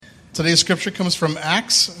Today's scripture comes from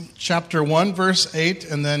Acts chapter 1, verse 8,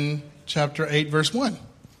 and then chapter 8, verse 1.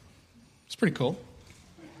 It's pretty cool.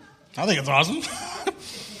 I think it's awesome.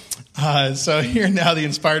 So here now the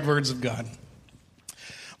inspired words of God.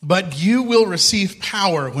 But you will receive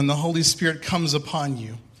power when the Holy Spirit comes upon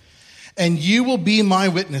you, and you will be my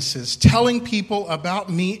witnesses, telling people about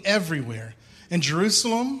me everywhere, in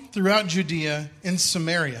Jerusalem, throughout Judea, in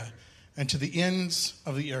Samaria, and to the ends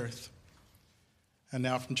of the earth. And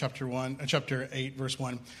now from chapter 8, verse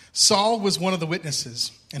 1. Saul was one of the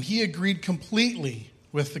witnesses, and he agreed completely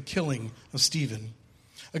with the killing of Stephen.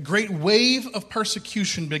 A great wave of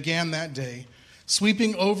persecution began that day,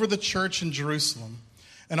 sweeping over the church in Jerusalem.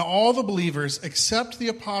 And all the believers, except the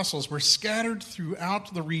apostles, were scattered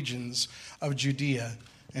throughout the regions of Judea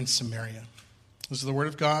and Samaria. This is the word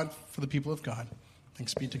of God for the people of God.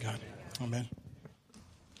 Thanks be to God. Amen.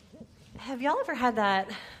 Have y'all ever had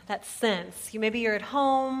that sense? Maybe you're at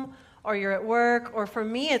home or you're at work, or for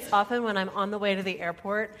me it's often when I'm on the way to the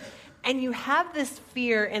airport, and you have this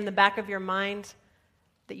fear in the back of your mind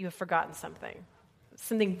that you have forgotten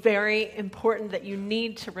something very important that you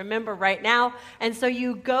need to remember right now, and so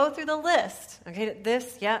you go through the list. Okay,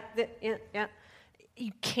 this, yeah.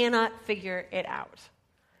 You cannot figure it out.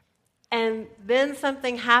 And then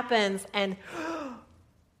something happens, and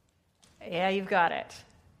yeah, you've got it.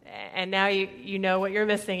 And now you know what you're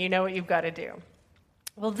missing. You know what you've got to do.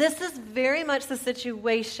 Well, this is very much the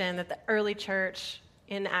situation that the early church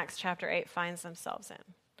in Acts chapter 8 finds themselves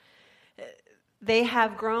in. They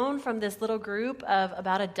have grown from this little group of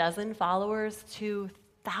about a dozen followers to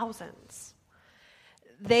thousands.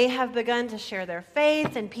 They have begun to share their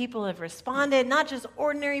faith, and people have responded, not just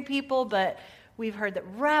ordinary people, but we've heard that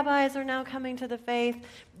rabbis are now coming to the faith.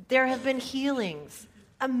 There have been healings.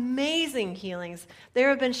 Amazing healings. There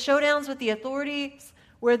have been showdowns with the authorities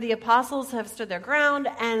where the apostles have stood their ground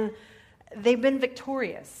and they've been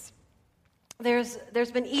victorious. There's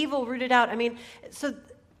been evil rooted out. So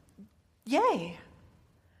yay.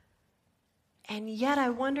 And yet I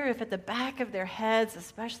wonder if at the back of their heads,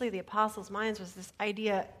 especially the apostles' minds, was this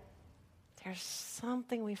idea, there's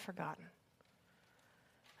something we've forgotten.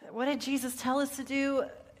 What did Jesus tell us to do?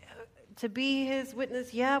 To be his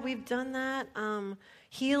witness? Yeah, we've done that.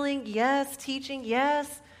 Healing, yes. Teaching,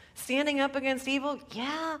 yes. Standing up against evil,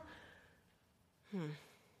 yeah. Oh,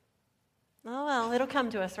 well, it'll come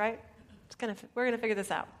to us, right? We're going to figure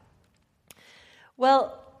this out.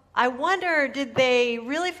 Well, I wonder, did they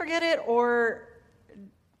really forget it, or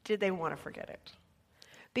did they want to forget it?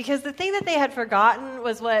 Because the thing that they had forgotten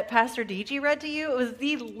was what Pastor DG read to you. It was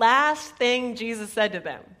the last thing Jesus said to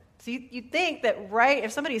them. So you think that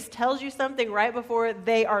if somebody tells you something right before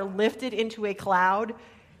they are lifted into a cloud,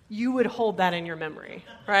 you would hold that in your memory,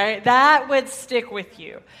 right? That would stick with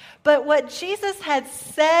you. But what Jesus had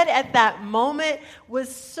said at that moment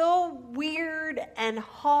was so weird and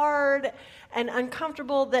hard and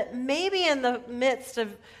uncomfortable that maybe in the midst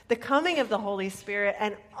of the coming of the Holy Spirit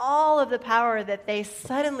and all of the power that they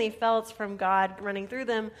suddenly felt from God running through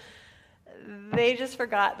them, they just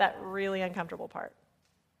forgot that really uncomfortable part,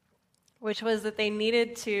 which was that they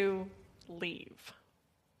needed to leave.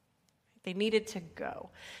 They needed to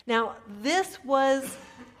go. Now, this was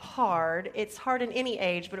hard. It's hard in any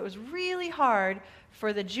age, but it was really hard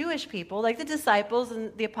for the Jewish people, like the disciples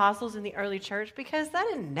and the apostles in the early church, because that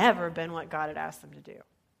had never been what God had asked them to do.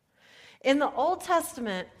 In the Old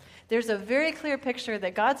Testament, there's a very clear picture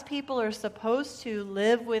that God's people are supposed to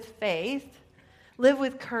live with faith, live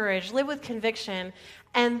with courage, live with conviction,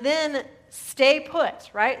 and then stay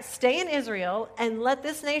put, right? Stay in Israel and let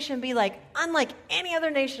this nation be unlike any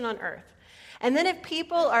other nation on earth. And then if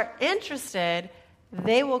people are interested,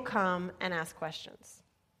 they will come and ask questions.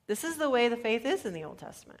 This is the way the faith is in the Old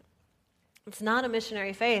Testament. It's not a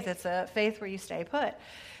missionary faith. It's a faith where you stay put.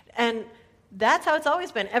 And that's how it's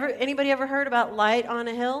always been. Anybody ever heard about light on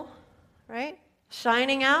a hill, right?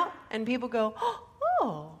 Shining out, and people go,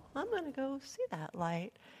 oh, I'm going to go see that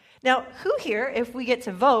light. Now, who here, if we get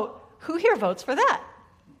to vote, who here votes for that?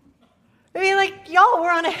 Y'all,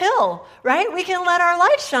 we're on a hill, right? We can let our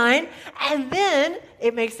light shine, and then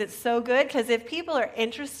it makes it so good, because if people are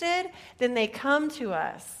interested, then they come to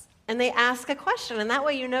us, and they ask a question, and that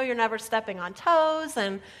way you know you're never stepping on toes,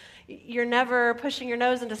 and you're never pushing your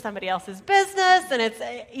nose into somebody else's business, and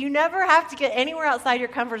you never have to get anywhere outside your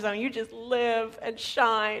comfort zone. You just live and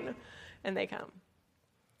shine, and they come.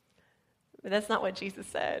 But that's not what Jesus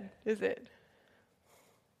said, is it?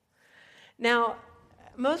 Now,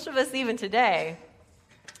 most of us, even today,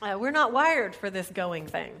 we're not wired for this going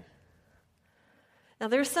thing. Now,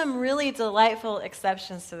 there's some really delightful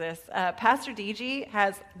exceptions to this. Pastor DG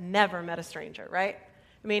has never met a stranger, right?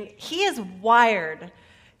 I mean, he is wired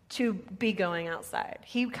to be going outside.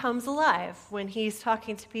 He comes alive when he's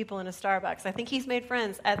talking to people in a Starbucks. I think he's made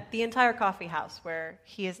friends at the entire coffee house where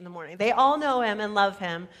he is in the morning. They all know him and love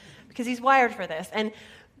him because he's wired for this. And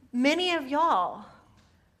many of y'all,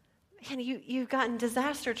 man, you've gotten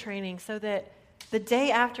disaster training so that the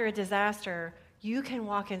day after a disaster, you can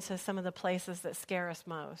walk into some of the places that scare us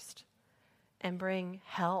most and bring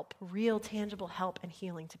help, real tangible help and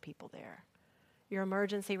healing to people there. You're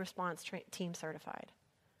emergency response team certified.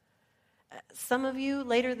 Some of you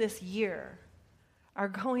later this year are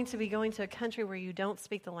going to be going to a country where you don't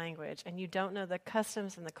speak the language and you don't know the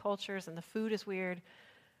customs and the cultures and the food is weird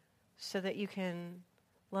so that you can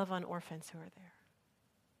love on orphans who are there.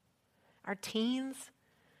 Our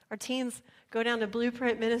teens go down to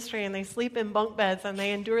Blueprint Ministry and they sleep in bunk beds and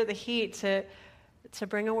they endure the heat to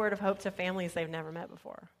bring a word of hope to families they've never met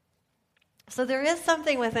before. So there is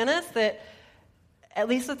something within us that, at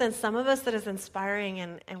least within some of us, that is inspiring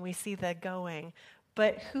and we see the going.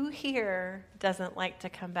 But who here doesn't like to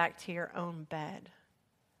come back to your own bed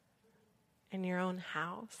in your own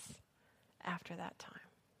house after that time?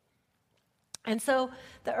 And so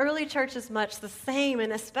the early church is much the same,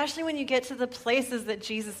 and especially when you get to the places that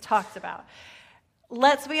Jesus talked about.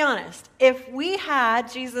 Let's be honest. If we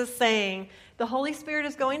had Jesus saying, the Holy Spirit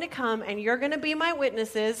is going to come and you're going to be my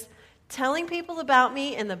witnesses, telling people about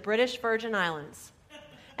me in the British Virgin Islands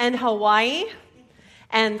and Hawaii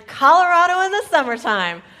and Colorado in the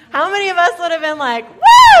summertime, how many of us would have been like,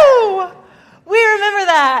 woo! We remember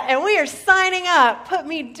that, and we are signing up. Put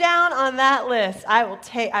me down on that list. I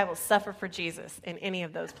will suffer for Jesus in any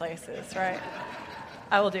of those places, right?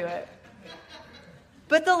 I will do it.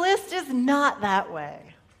 But the list is not that way.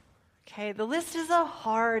 Okay, the list is a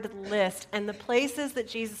hard list, and the places that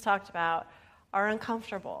Jesus talked about are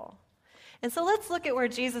uncomfortable. And so let's look at where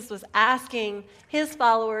Jesus was asking his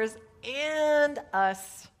followers and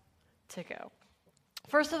us to go.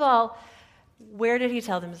 First of all, where did he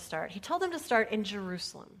tell them to start? He told them to start in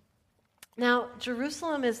Jerusalem. Now,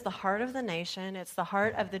 Jerusalem is the heart of the nation. It's the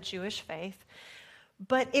heart of the Jewish faith.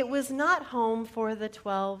 But it was not home for the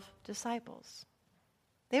 12 disciples.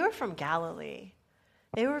 They were from Galilee.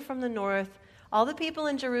 They were from the north. All the people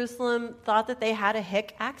in Jerusalem thought that they had a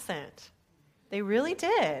hick accent. They really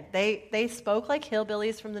did. They spoke like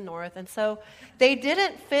hillbillies from the north, and so they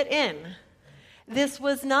didn't fit in. This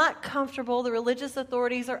was not comfortable. The religious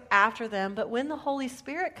authorities are after them, but when the Holy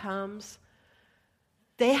Spirit comes,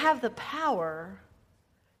 they have the power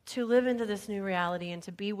to live into this new reality and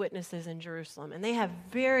to be witnesses in Jerusalem. And they have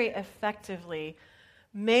very effectively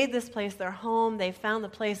made this place their home. They found the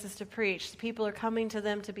places to preach. People are coming to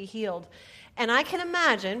them to be healed. And I can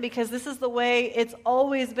imagine, because this is the way it's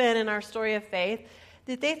always been in our story of faith,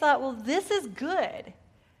 that they thought, well, this is good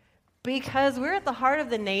because we're at the heart of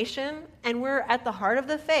the nation and we're at the heart of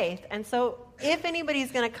the faith. And so if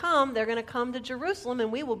anybody's going to come, they're going to come to Jerusalem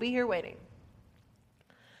and we will be here waiting.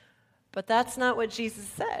 But that's not what Jesus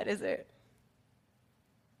said, is it?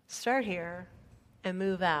 Start here and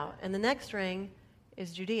move out. And the next ring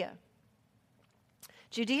is Judea.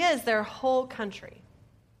 Judea is their whole country.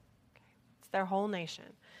 It's their whole nation.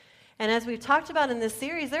 And as we've talked about in this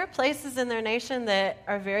series, there are places in their nation that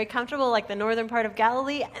are very comfortable, like the northern part of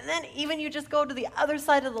Galilee, and then even you just go to the other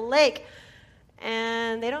side of the lake,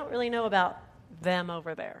 and they don't really know about them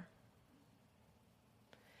over there.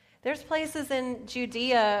 There's places in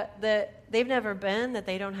Judea that they've never been, that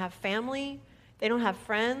they don't have family, they don't have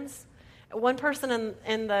friends. One person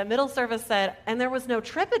in the middle service said, and there was no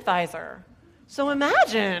TripAdvisor. So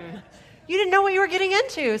imagine. You didn't know what you were getting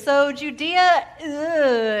into. So Judea,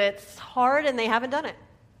 it's hard and they haven't done it.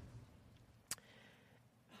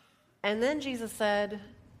 And then Jesus said,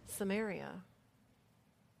 Samaria.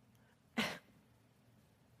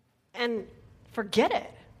 And forget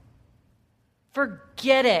it.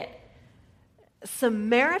 Forget it.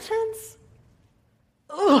 Samaritans?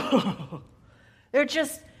 Ugh.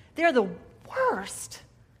 They're the worst.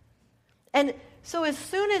 And so as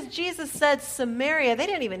soon as Jesus said Samaria, they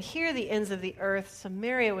didn't even hear the ends of the earth.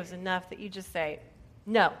 Samaria was enough that you just say,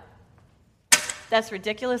 no, that's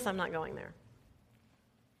ridiculous. I'm not going there.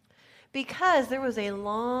 Because there was a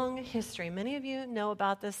long history. Many of you know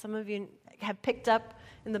about this. Some of you have picked up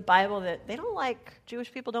in the Bible that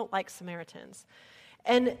Jewish people don't like Samaritans.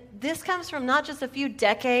 And this comes from not just a few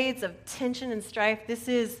decades of tension and strife. This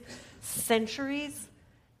is centuries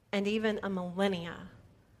and even a millennia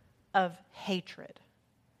of hatred.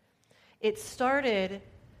 It started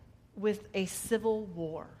with a civil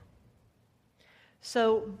war.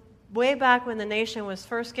 So way back when the nation was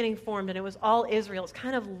first getting formed, and it was all Israel, it's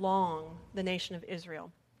kind of long, the nation of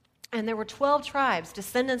Israel. And there were 12 tribes,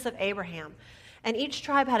 descendants of Abraham, and each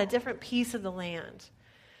tribe had a different piece of the land.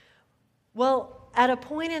 Well, at a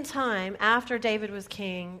point in time, after David was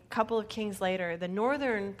king, a couple of kings later, the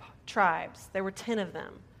northern tribes, there were 10 of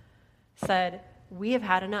them, said, we have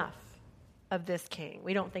had enough of this king.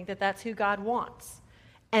 We don't think that that's who God wants.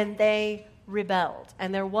 And they rebelled,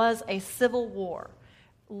 and there was a civil war,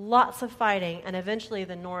 lots of fighting, and eventually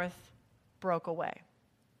the north broke away.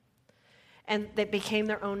 And they became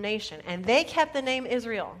their own nation. And they kept the name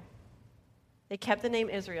Israel. They kept the name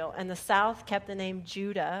Israel. And the south kept the name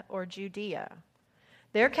Judah or Judea.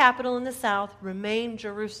 Their capital in the south remained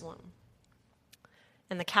Jerusalem.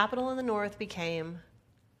 And the capital in the north became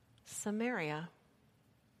Samaria,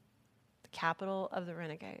 the capital of the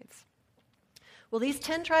renegades. Well, these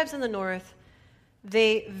 10 tribes in the north,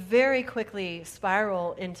 they very quickly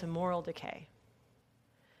spiral into moral decay.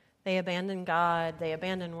 They abandon God. They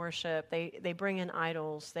abandon worship. They bring in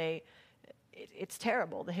idols. It's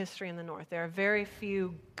terrible, the history in the north. There are very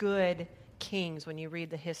few good kings when you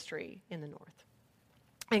read the history in the north.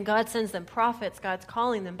 And God sends them prophets. God's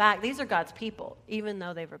calling them back. These are God's people, even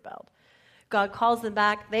though they've rebelled. God calls them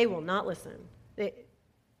back. They will not listen.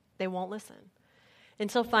 They won't listen.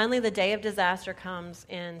 Until finally the day of disaster comes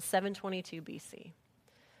in 722 BC.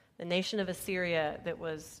 The nation of Assyria that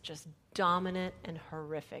was just dominant and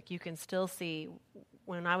horrific. You can still see,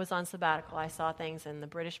 when I was on sabbatical, I saw things in the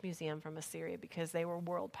British Museum from Assyria because they were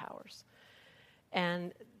world powers.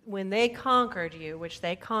 And when they conquered you, which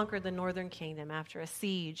they conquered the northern kingdom after a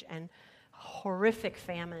siege and horrific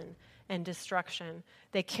famine and destruction,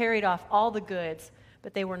 they carried off all the goods,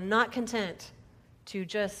 but they were not content to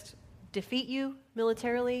just defeat you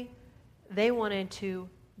militarily. They wanted to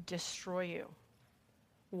destroy you,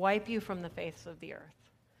 wipe you from the face of the earth.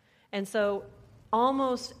 And so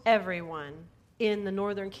almost everyone in the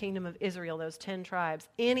northern kingdom of Israel, those 10 tribes,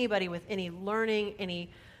 anybody with any learning, any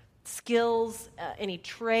skills, any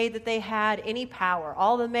trade that they had, any power,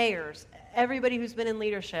 all the mayors, everybody who's been in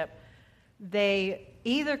leadership, they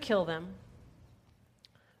either kill them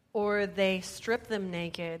or they strip them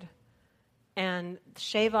naked and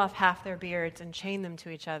shave off half their beards and chain them to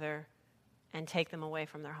each other and take them away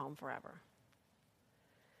from their home forever.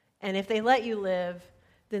 And if they let you live,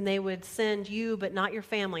 then they would send you, but not your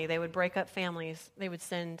family. They would break up families. They would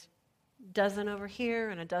send a dozen over here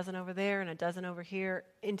and a dozen over there and a dozen over here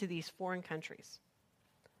into these foreign countries.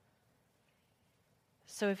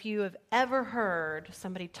 So if you have ever heard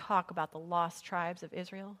somebody talk about the lost tribes of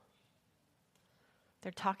Israel,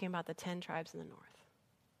 they're talking about the 10 tribes in the north.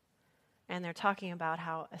 And they're talking about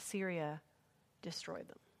how Assyria destroyed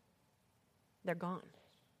them. They're gone.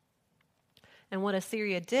 And what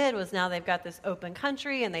Assyria did was, now they've got this open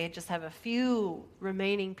country and they just have a few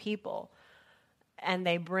remaining people, and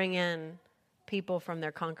they bring in people from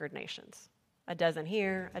their conquered nations. A dozen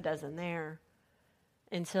here, a dozen there,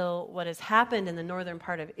 until what has happened in the northern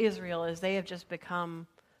part of Israel is they have just become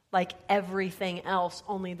like everything else,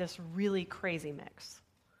 only this really crazy mix.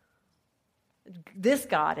 This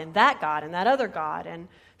God and that other God. And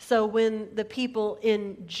so when the people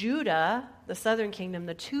in Judah, the southern kingdom,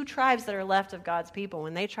 the 2 tribes that are left of God's people,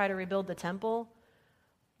 when they try to rebuild the temple,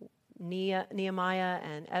 Nehemiah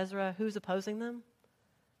and Ezra, who's opposing them?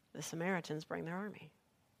 The Samaritans bring their army.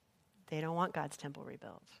 They don't want God's temple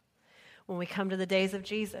rebuilt. When we come to the days of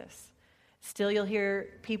Jesus, still you'll hear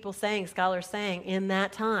people saying, scholars saying, in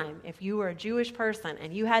that time, if you were a Jewish person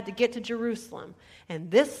and you had to get to Jerusalem,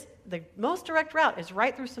 and the most direct route is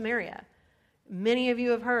right through Samaria. Many of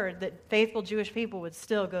you have heard that faithful Jewish people would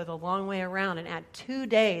still go the long way around and add 2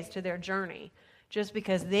 days to their journey just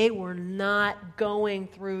because they were not going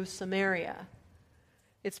through Samaria.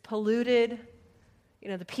 It's polluted.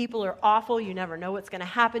 The people are awful. You never know what's going to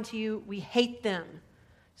happen to you. We hate them,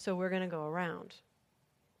 so we're going to go around.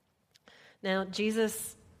 Now,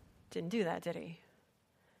 Jesus didn't do that, did he?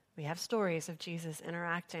 We have stories of Jesus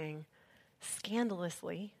interacting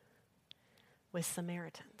scandalously with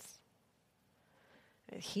Samaritans,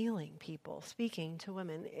 healing people, speaking to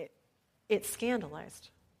women. It scandalized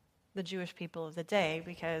the Jewish people of the day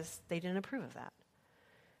because they didn't approve of that.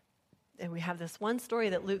 And we have this one story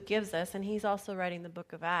that Luke gives us, and he's also writing the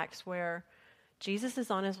book of Acts, where Jesus is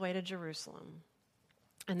on his way to Jerusalem,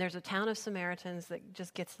 and there's a town of Samaritans that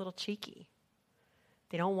just gets a little cheeky.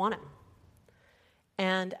 They don't want him.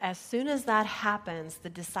 And as soon as that happens, the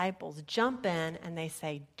disciples jump in and they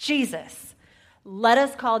say, Jesus, let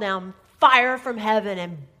us call down fire from heaven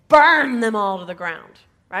and burn them all to the ground,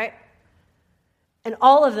 right? And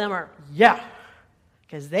all of them are, yeah,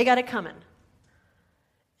 because they got it coming.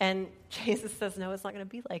 And Jesus says, no, it's not going to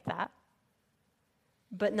be like that.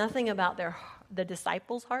 But nothing about the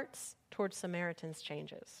disciples' hearts towards Samaritans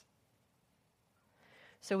changes.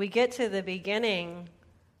 So we get to the beginning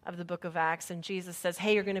of the book of Acts, and Jesus says,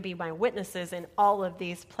 hey, you're going to be my witnesses in all of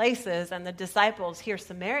these places. And the disciples hear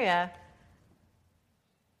Samaria,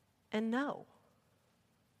 and no.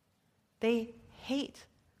 They hate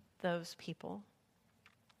those people.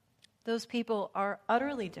 Those people are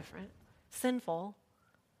utterly different, sinful.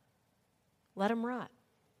 Let them rot.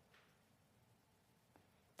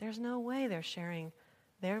 There's no way they're sharing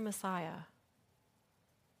their Messiah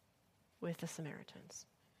with the Samaritans.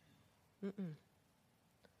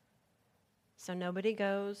 So nobody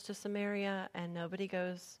goes to Samaria, and nobody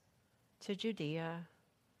goes to Judea.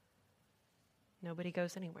 Nobody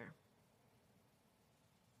goes anywhere.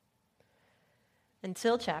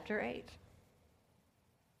 Until chapter 8,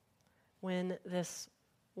 when this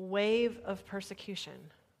wave of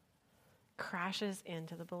persecution crashes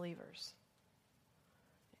into the believers.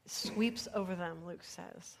 It sweeps over them, Luke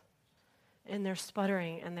says. And they're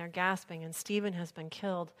sputtering and they're gasping, and Stephen has been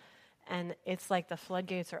killed, and it's like the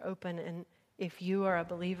floodgates are open, and if you are a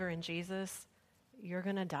believer in Jesus, you're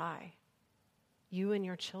going to die. You and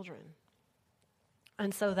your children.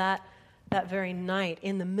 And so that very night,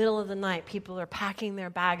 in the middle of the night, people are packing their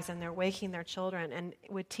bags and they're waking their children, and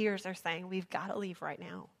with tears they're saying, we've got to leave right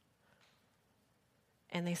now.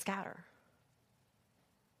 And they scatter.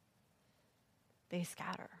 They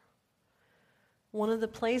scatter. One of the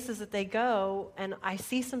places that they go, and I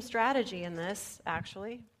see some strategy in this,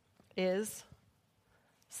 actually, is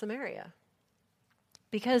Samaria.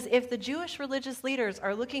 Because if the Jewish religious leaders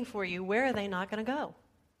are looking for you, where are they not going to go?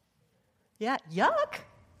 Yeah, yuck.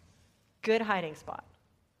 Good hiding spot.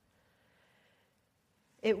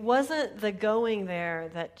 It wasn't the going there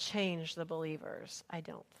that changed the believers, I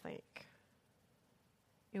don't think.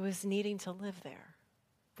 It was needing to live there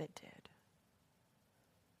that did.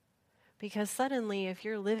 Because suddenly, if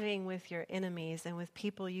you're living with your enemies and with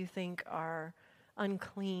people you think are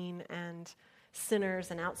unclean and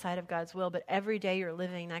sinners and outside of God's will, but every day you're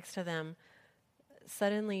living next to them,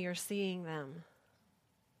 suddenly you're seeing them.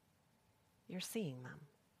 You're seeing them.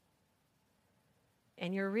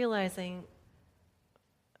 And you're realizing,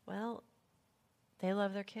 well, they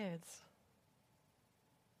love their kids.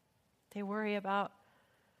 They worry about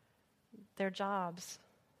their jobs.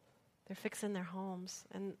 They're fixing their homes.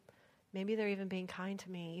 And maybe they're even being kind to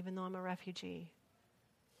me, even though I'm a refugee.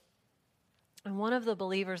 And one of the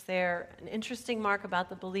believers there, an interesting mark about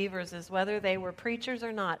the believers is whether they were preachers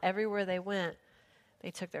or not, everywhere they went, they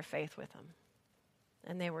took their faith with them.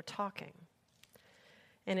 And they were talking.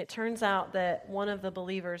 And it turns out that one of the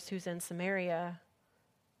believers who's in Samaria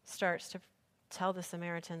starts to tell the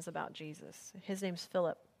Samaritans about Jesus. His name's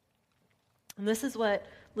Philip. And this is what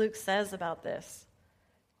Luke says about this.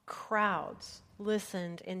 Crowds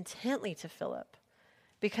listened intently to Philip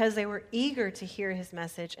because they were eager to hear his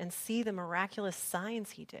message and see the miraculous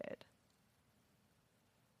signs he did.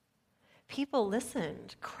 People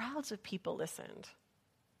listened. Crowds of people listened.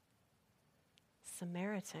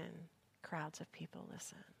 Samaritan crowds of people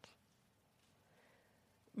listened.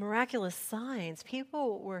 Miraculous signs.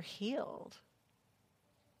 People were healed.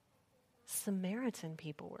 Samaritan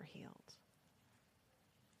people were healed.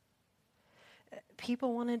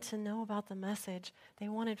 People wanted to know about the message. They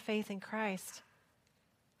wanted faith in Christ.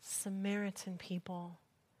 Samaritan people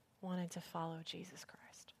wanted to follow Jesus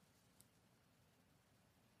Christ.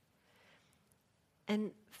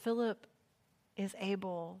 And Philip is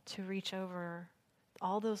able to reach over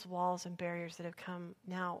all those walls and barriers that have come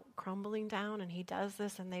now crumbling down, and he does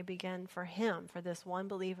this, and they begin for this one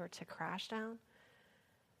believer to crash down.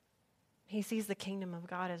 He sees the kingdom of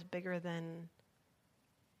God as bigger than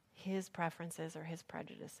his preferences or his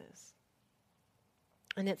prejudices.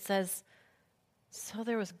 And it says, so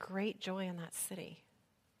there was great joy in that city.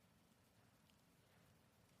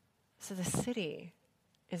 So the city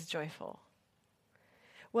is joyful.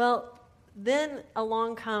 Well, then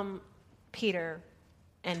along come Peter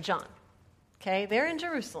and John. Okay, they're in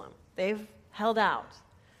Jerusalem. They've held out.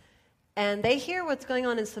 And they hear what's going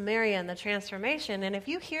on in Samaria and the transformation. And if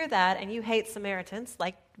you hear that and you hate Samaritans,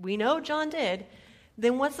 like we know John did,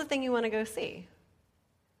 then what's the thing you want to go see?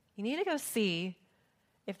 You need to go see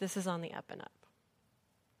if this is on the up and up.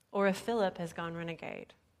 Or if Philip has gone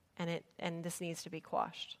renegade and this needs to be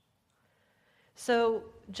quashed. So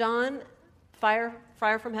John, fire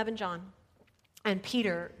from heaven John, and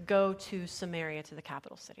Peter go to Samaria, to the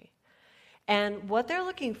capital city. And what they're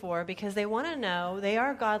looking for, because they want to know, they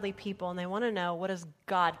are godly people, and they want to know, what does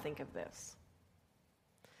God think of this?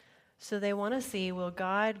 So they want to see, will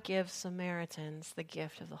God give Samaritans the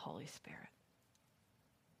gift of the Holy Spirit?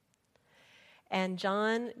 And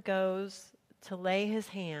John goes to lay his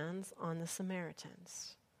hands on the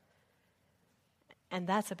Samaritans. And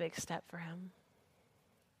that's a big step for him.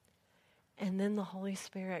 And then the Holy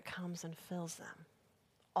Spirit comes and fills them,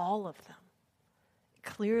 all of them,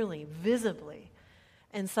 clearly, visibly.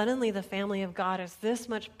 And suddenly the family of God is this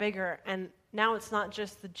much bigger. And now it's not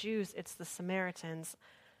just the Jews, it's the Samaritans.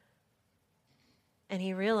 And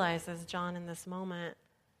he realizes, John, in this moment,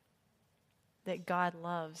 that God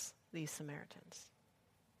loves these Samaritans.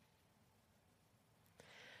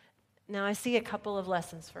 Now, I see a couple of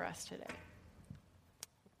lessons for us today.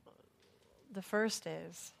 The first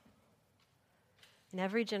is, in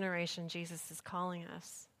every generation, Jesus is calling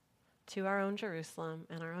us to our own Jerusalem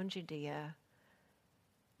and our own Judea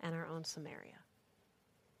and our own Samaria.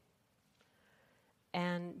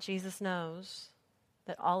 And Jesus knows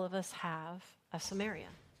that all of us have a Samaria.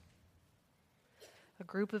 A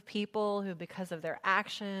group of people who, because of their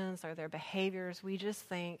actions or their behaviors, we just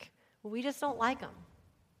think, well, we just don't like them.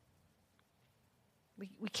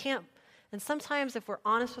 We can't, and sometimes if we're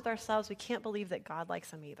honest with ourselves, we can't believe that God likes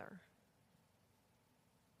them either.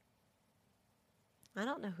 I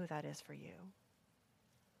don't know who that is for you.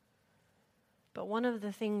 But one of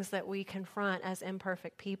the things that we confront as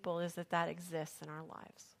imperfect people is that exists in our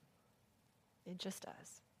lives. It just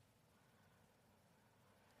does.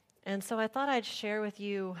 And so I thought I'd share with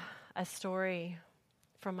you a story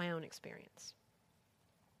from my own experience.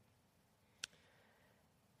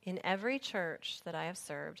 In every church that I have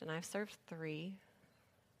served, and I've served 3,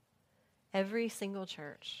 every single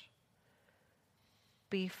church,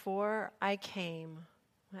 before I came,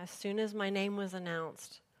 as soon as my name was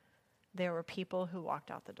announced, there were people who walked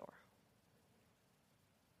out the door.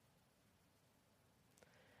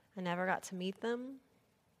 I never got to meet them.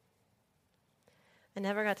 I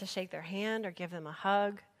never got to shake their hand or give them a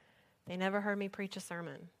hug. They never heard me preach a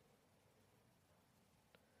sermon.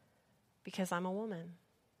 Because I'm a woman.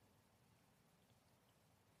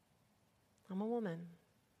 I'm a woman.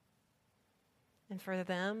 And for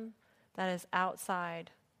them, that is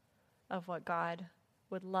outside of what God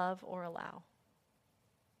would love or allow.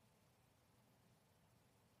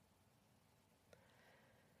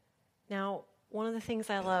 Now, one of the things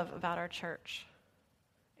I love about our church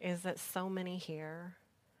is that so many here,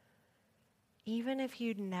 even if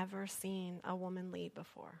you'd never seen a woman lead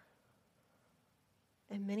before,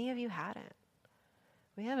 and many of you hadn't,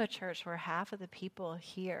 we have a church where half of the people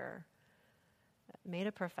here made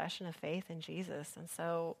a profession of faith in Jesus. And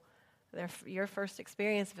so your first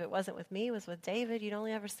experience, if it wasn't with me, was with David. You'd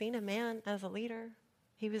only ever seen a man as a leader.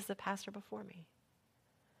 He was the pastor before me.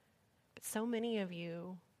 But so many of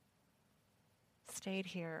you stayed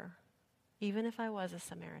here, even if I was a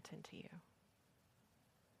Samaritan to you.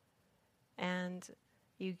 And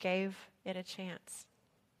you gave it a chance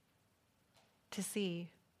to see,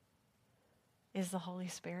 is the Holy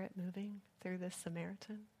Spirit moving through this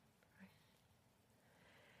Samaritan?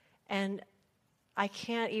 And I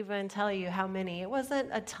can't even tell you how many. It wasn't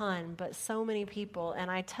a ton, but so many people, and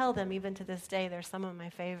I tell them even to this day, they're some of my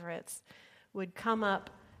favorites, would come up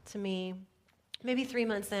to me maybe 3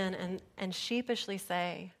 months in and sheepishly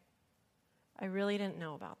say, I really didn't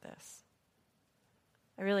know about this.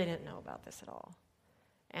 I really didn't know about this at all.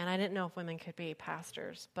 And I didn't know if women could be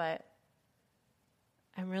pastors, but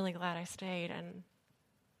I'm really glad I stayed, and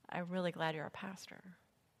I'm really glad you're a pastor.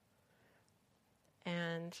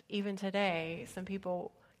 And even today, some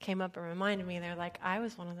people came up and reminded me, they're like, I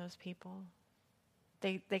was one of those people.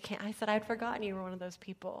 They can't. I said, I'd forgotten you were one of those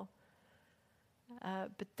people.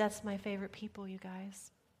 But that's my favorite people, you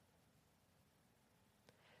guys.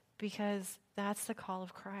 Because that's the call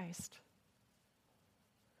of Christ.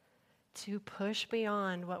 To push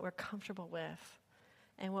beyond what we're comfortable with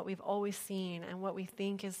and what we've always seen and what we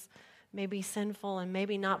think is maybe sinful and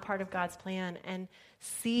maybe not part of God's plan, and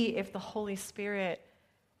see if the Holy Spirit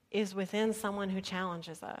is within someone who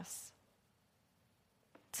challenges us.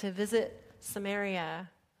 To visit Samaria,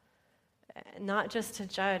 not just to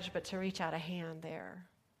judge, but to reach out a hand there.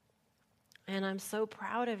 And I'm so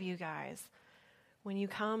proud of you guys when you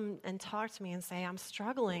come and talk to me and say, I'm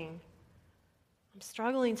struggling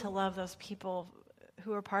to love those people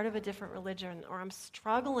who are part of a different religion, or I'm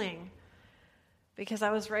struggling because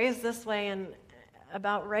I was raised this way and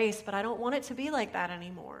about race, but I don't want it to be like that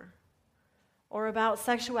anymore. Or about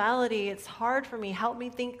sexuality, it's hard for me, help me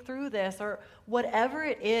think through this, or whatever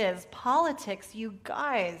it is. Politics, you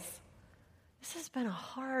guys, this has been a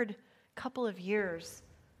hard couple of years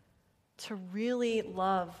to really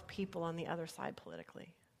love people on the other side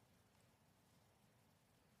politically.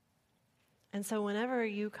 And so whenever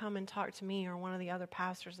you come and talk to me or one of the other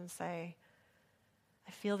pastors and say,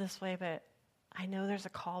 I feel this way, but I know there's a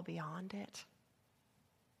call beyond it.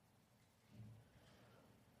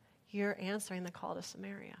 you're answering the call to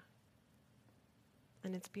Samaria.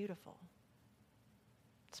 And it's beautiful.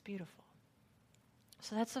 It's beautiful.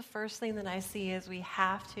 So that's the first thing that I see is we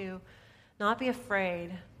have to not be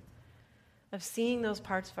afraid of seeing those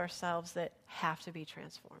parts of ourselves that have to be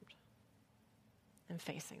transformed and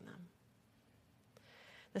facing them.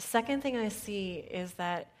 The second thing I see is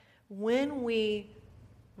that when we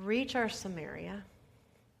reach our Samaria,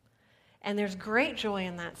 and there's great joy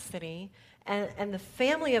in that city, and the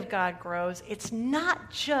family of God grows, it's not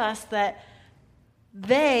just that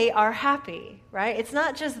they are happy, right? It's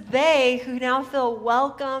not just they who now feel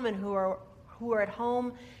welcome and who are at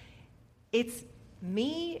home. It's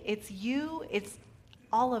me, it's you, it's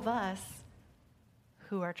all of us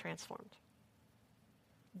who are transformed.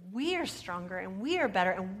 We are stronger and we are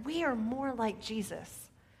better and we are more like Jesus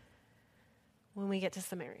when we get to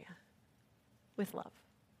Samaria with love.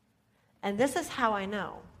 And this is how I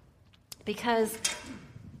know, because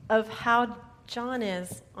of how John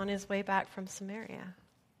is on his way back from Samaria.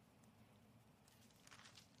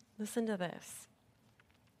 Listen to this.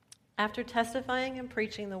 After testifying and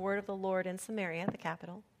preaching the word of the Lord in Samaria, the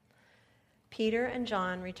capital, Peter and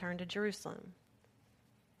John returned to Jerusalem,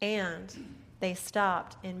 and they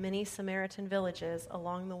stopped in many Samaritan villages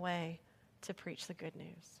along the way to preach the good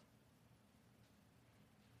news.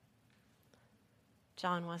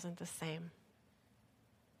 John wasn't the same.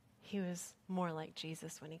 He was more like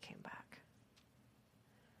Jesus when he came back.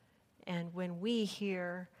 And when we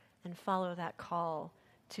hear and follow that call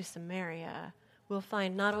to Samaria, we'll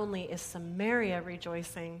find not only is Samaria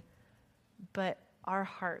rejoicing, but our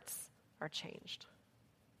hearts are changed.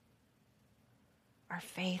 Our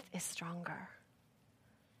faith is stronger.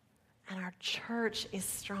 And our church is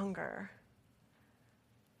stronger.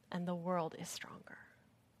 And the world is stronger.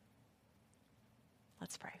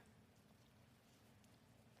 Let's pray.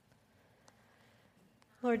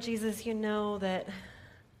 Lord Jesus, you know that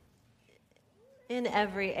in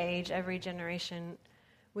every age, every generation,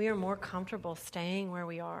 we are more comfortable staying where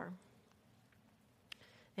we are.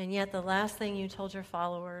 And yet the last thing you told your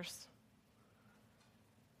followers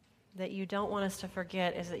that you don't want us to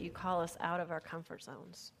forget is that you call us out of our comfort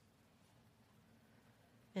zones.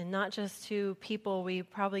 And not just to people we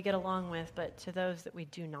probably get along with, but to those that we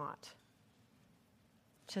do not.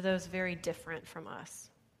 To those very different from us.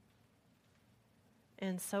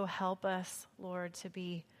 And so help us, Lord, to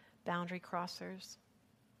be boundary crossers,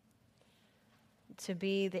 to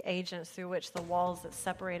be the agents through which the walls that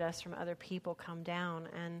separate us from other people come down,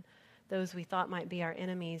 and those we thought might be our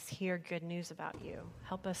enemies hear good news about you.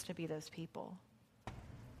 Help us to be those people.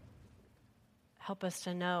 Help us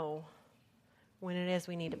to know when it is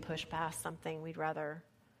we need to push past something we'd rather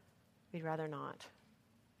not.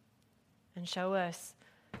 And show us,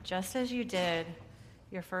 just as you did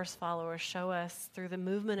your first followers, show us through the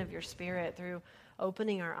movement of your Spirit, through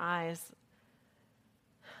opening our eyes,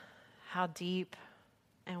 how deep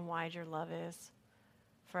and wide your love is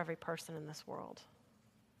for every person in this world.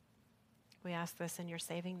 We ask this in your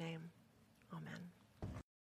saving name. Amen.